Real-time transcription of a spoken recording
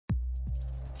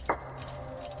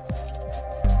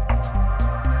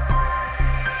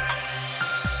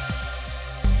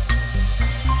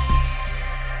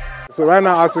So right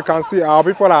now, as you can see, our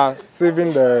people are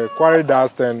saving the quarry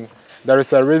dust, and there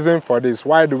is a reason for this.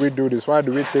 Why do we do this? Why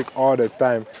do we take all the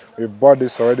time? We bought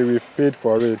this already, we paid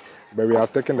for it, but we are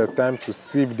taking the time to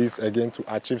sieve this again to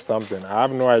achieve something. I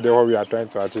have no idea what we are trying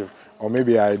to achieve, or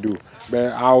maybe I do.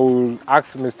 But I will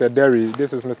ask Mr. Derry.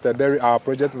 This is Mr. Derry, our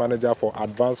project manager for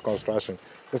advanced construction.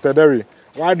 Mr. Derry,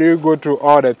 why do you go through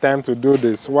all the time to do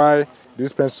this? Why do you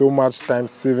spend so much time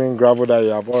sieving gravel that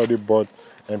you have already bought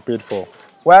and paid for?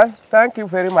 Well, thank you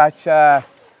very much.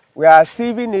 We are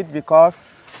sieving it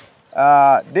because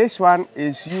this one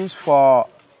is used for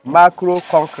macro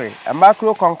concrete. A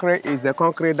macro concrete is the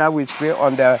concrete that we spray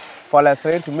on the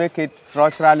polystyrene to make it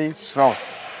structurally strong.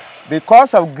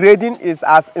 Because of grading is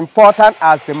as important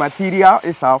as the material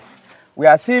itself, we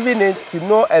are sieving it to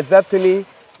know exactly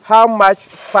how much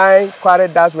fine quarry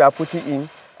dust we are putting in,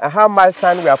 and how much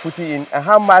sand we are putting in, and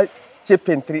how much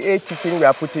chipping, 3/8 chipping we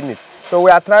are putting in. So we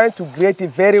are trying to grade it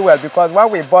very well, because what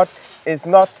we bought is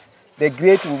not the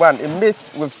grading one. It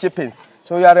mixed with chippings.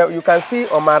 So you can see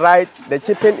on my right, the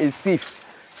chipping is sieved.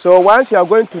 So once you are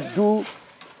going to do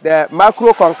the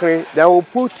macro concrete, then we'll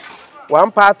put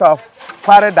one part of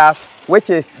quarry dust, which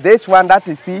is this one that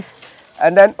is sieved.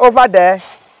 And then over there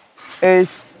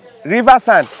is river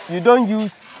sand. You don't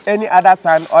use any other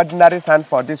sand, ordinary sand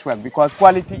for this one, because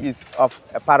quality is of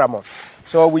paramount.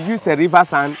 So we use a river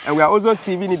sand, and we are also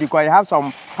sieving it because it has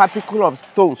some particle of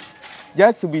stones,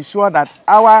 just to be sure that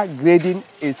our grading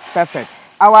is perfect.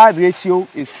 Our ratio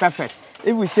is perfect.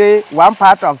 If we say 1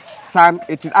 part of sand,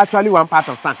 it is actually 1 part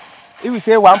of sand. If we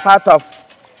say 1 part of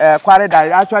quarry dust,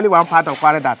 it's actually 1 part of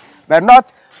quarry dust, but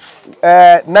not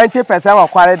 90%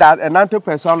 of quarry dust and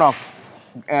 90% of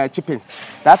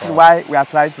chippings. That's why we are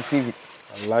trying to sieve it.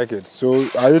 I like it. So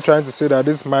are you trying to say that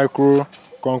this micro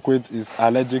concrete is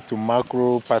allergic to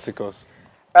macro particles?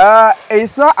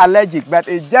 It's not allergic, but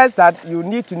it's just that you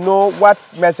need to know what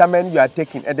measurement you are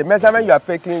taking. And the measurement you are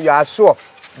taking, you are sure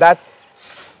that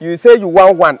you say you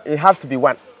want 1, it has to be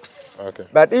 1. Okay.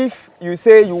 But if you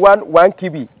say you want 1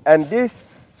 kb and these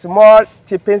small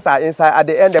chippings are inside, at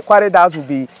the end the quarry dust will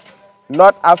be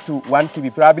not up to 1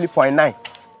 kb, probably 0.9,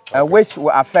 okay, which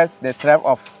will affect the strength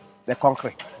of the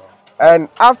concrete. And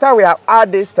after we have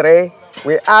added this tray,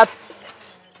 we add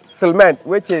cement,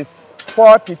 which is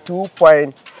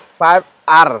 42.5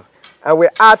 R, and we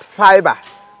add fiber,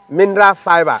 mineral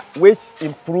fiber, which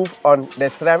improve on the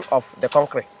strength of the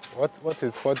concrete. What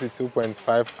is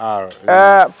 42.5 R?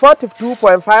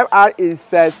 42.5 R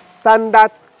is a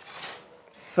standard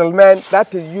cement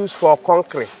that is used for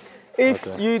concrete. If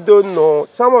you don't know,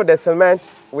 some of the cement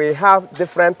we have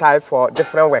different type for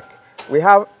different work. We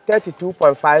have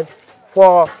 32.5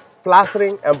 for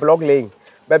plastering and block laying.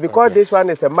 But because this one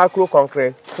is a macro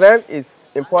concrete, strength is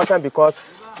important because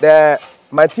the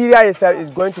material itself is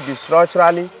going to be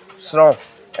structurally strong.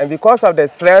 And because of the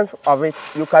strength of it,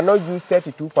 you cannot use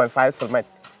 32.5 cement.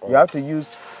 You have to use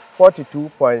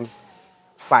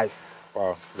 42.5.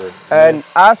 Wow, good. And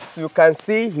as you can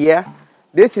see here,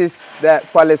 this is the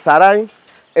polystyrene.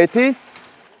 It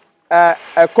is a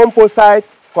composite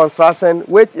construction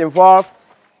which involves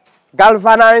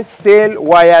galvanized steel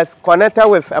wires connected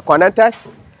with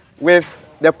connectors with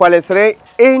the polystyrene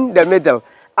in the middle.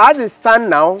 As it stands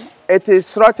now, it is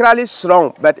structurally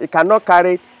strong, but it cannot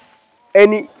carry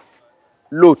any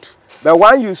load. But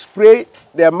when you spray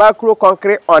the macro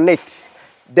concrete on it,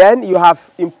 then you have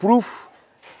improved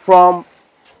from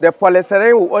the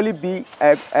polystyrene will only be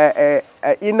a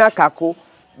inner caco,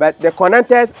 but the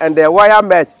connectors and the wire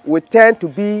mesh will tend to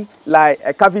be like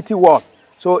a cavity wall.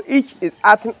 So each is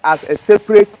acting as a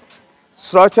separate,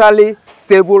 structurally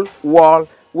stable wall,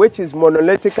 which is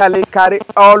monolithically carry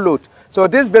all load. So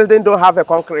this building don't have a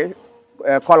concrete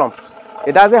column.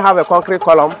 It doesn't have a concrete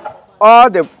column. All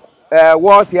the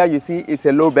walls here you see is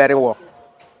a low-bearing wall.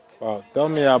 Wow. Tell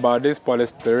me about this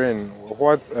polystyrene.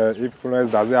 What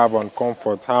influence does it have on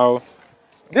comfort? How?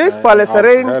 This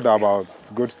polystyrene. I've heard about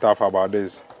good stuff about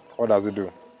this. What does it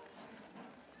do?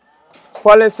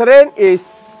 Polystyrene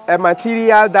is a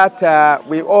material that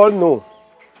we all know.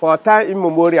 For time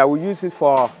immemorial, we use it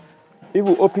for, if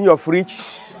you open your fridge,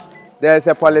 there's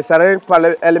a polystyrene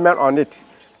element on it.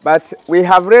 But we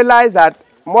have realized that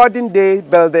modern day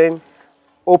building,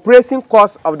 operating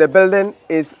cost of the building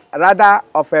is rather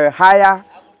of a higher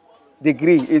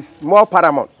degree, it's more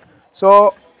paramount.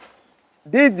 So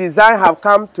this design have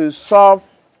come to solve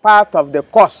part of the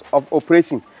cost of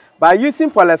operation. By using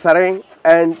polystyrene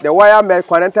and the wire mesh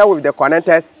connected with the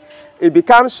connectors, it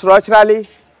becomes structurally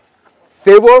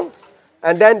stable,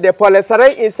 And then the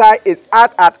polystyrene inside is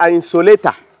act as an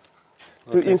insulator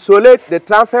to insulate the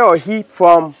transfer of heat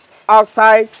from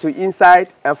outside to inside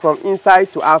and from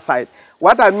inside to outside.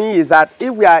 What I mean is that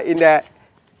if we are in a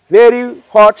very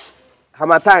hot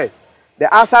summer time,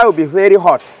 the outside will be very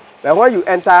hot. But when you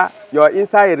enter, your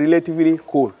inside is relatively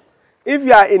cold. If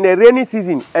you are in a rainy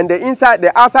season and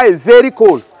the outside is very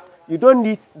cold, you don't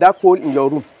need that cold in your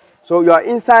room. So your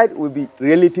inside will be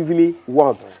relatively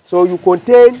warm. So you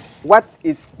contain what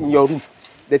is in your room.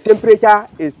 The temperature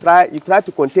is you try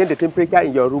to contain the temperature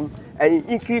in your room and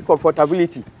increase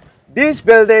comfortability. This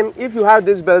building, if you have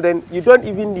this building, you don't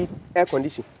even need air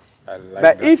conditioning.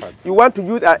 But if you want to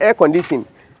use an air conditioning,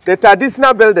 the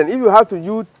traditional building, if you have to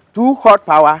use 2 hot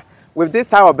power, with this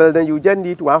type of building, you just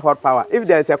need 1 hot power. If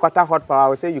there is a quarter hot power, I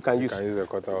would say you can use. You can use a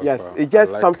quarter hot yes, power. it's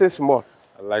just something small.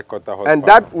 I like quarter hot and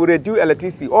power. That will reduce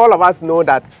electricity. All of us know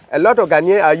that a lot of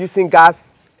Ghanaians are using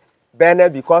gas burner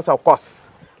because of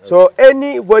cost. Yes. So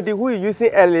anybody who is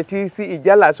using electricity is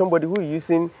just like somebody who is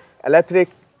using electric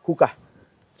cooker.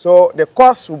 So the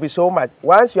cost will be so much.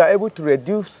 Once you are able to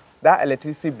reduce that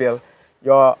electricity bill,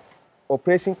 your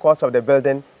operation cost of the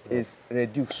building is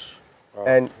reduced. Oh,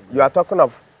 and you are talking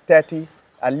of at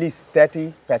least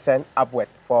 30% upward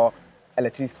for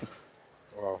electricity.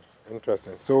 Wow,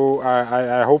 interesting. So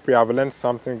I hope you have learned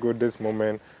something good this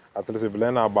moment. At least you've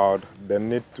learned about the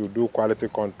need to do quality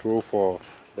control for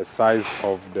the size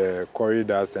of the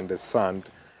corridors and the sand.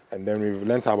 And then we've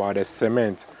learned about the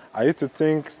cement. I used to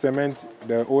think cement,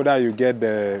 the older you get,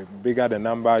 the bigger the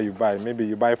number you buy. Maybe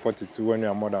you buy 42 when you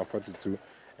are more than 42.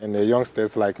 And the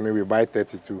youngsters like me, we buy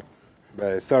 32.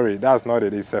 But sorry, that's not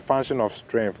it. It's a function of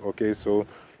strength, okay? So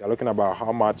you're looking about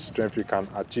how much strength you can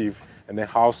achieve and then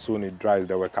how soon it dries,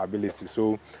 the workability.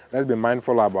 So let's be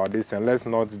mindful about this and let's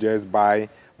not just buy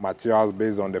materials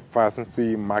based on the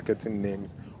fancy marketing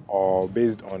names or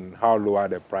based on how low are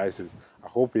the prices. I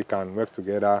hope we can work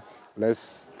together.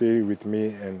 Let's stay with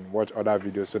me and watch other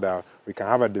videos so that we can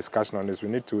have a discussion on this. We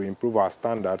need to improve our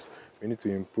standards. We need to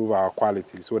improve our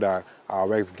quality so that our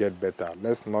works get better.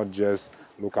 Let's not just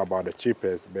look about the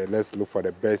cheapest, but let's look for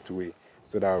the best way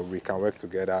so that we can work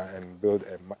together and build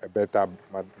a better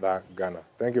Ghana.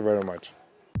 Thank you very much.